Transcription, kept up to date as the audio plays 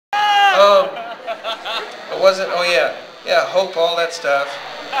It wasn't. Oh yeah, yeah. Hope, all that stuff.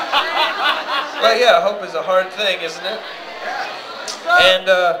 Well, yeah. Hope is a hard thing, isn't it? And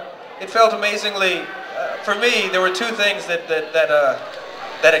it felt amazingly. For me, there were two things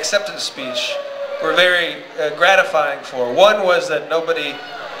that acceptance speech were very gratifying for. One was that nobody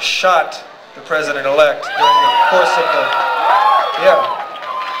shot the president-elect during the course of the,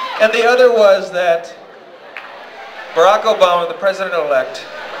 and the other was that Barack Obama, the president-elect,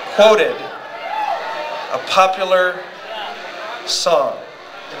 quoted a popular song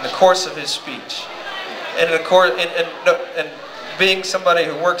in the course of his speech. And being somebody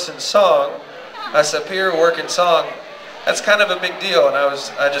who works in song, us up here who work in song, that's kind of a big deal. And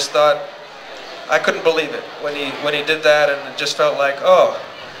I just thought, I couldn't believe it when he did that, and it just felt like, oh,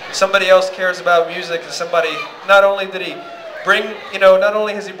 somebody else cares about music, and somebody, not only did he bring, not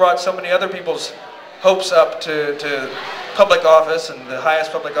only has he brought so many other people's hopes up to public office, and the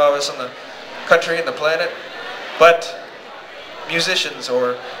highest public office in the country and the planet, but musicians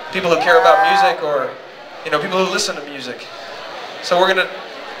or people who care about music, or people who listen to music. So we're going to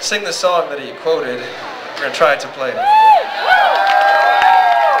sing the song that he quoted. We're going to try to play it.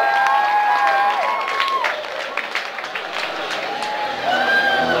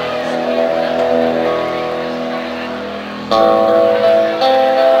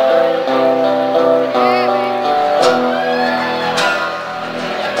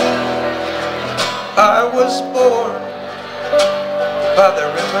 I was born by the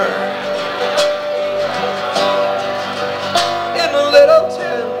river in a little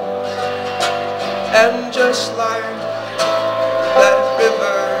town, and just like that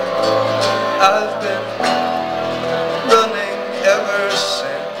river, I've been running ever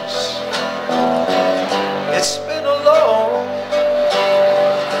since. It's been a long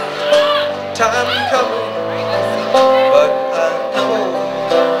time coming, but I know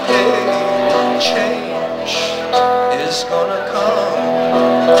change is gonna come.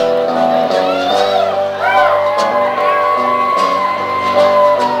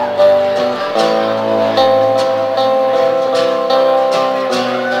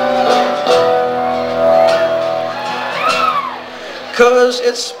 'Cause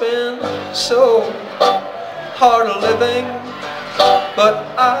it's been so hard living, but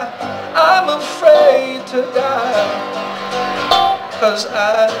I'm afraid to die, 'cause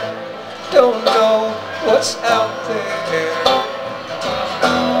I don't know what's out there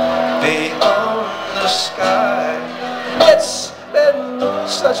beyond the sky. It's been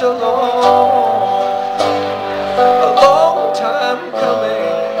such a long time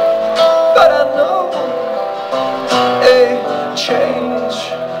coming, but I know a change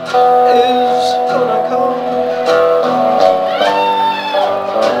is gonna come.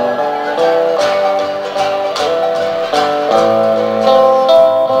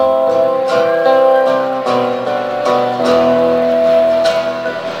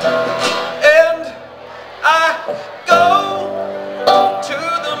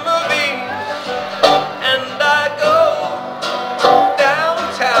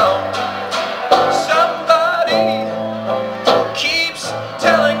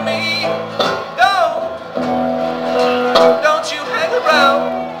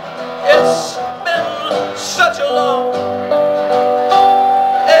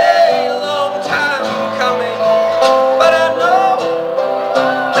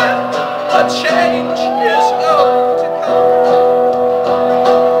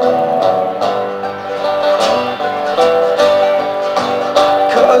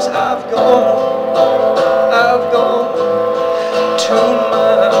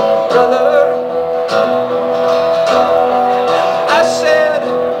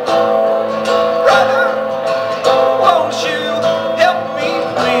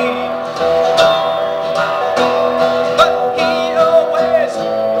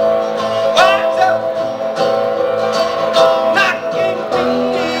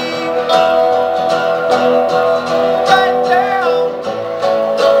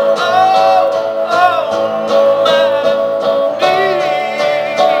 Oh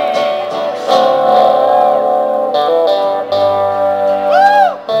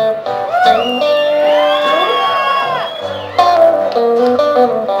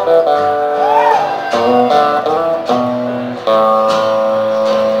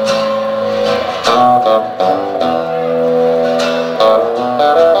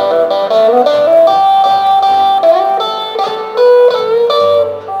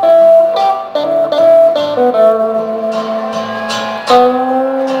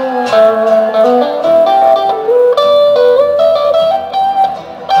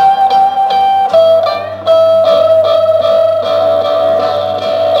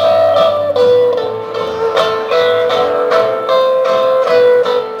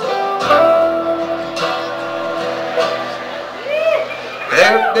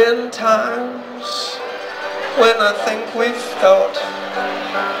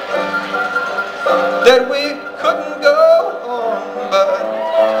that we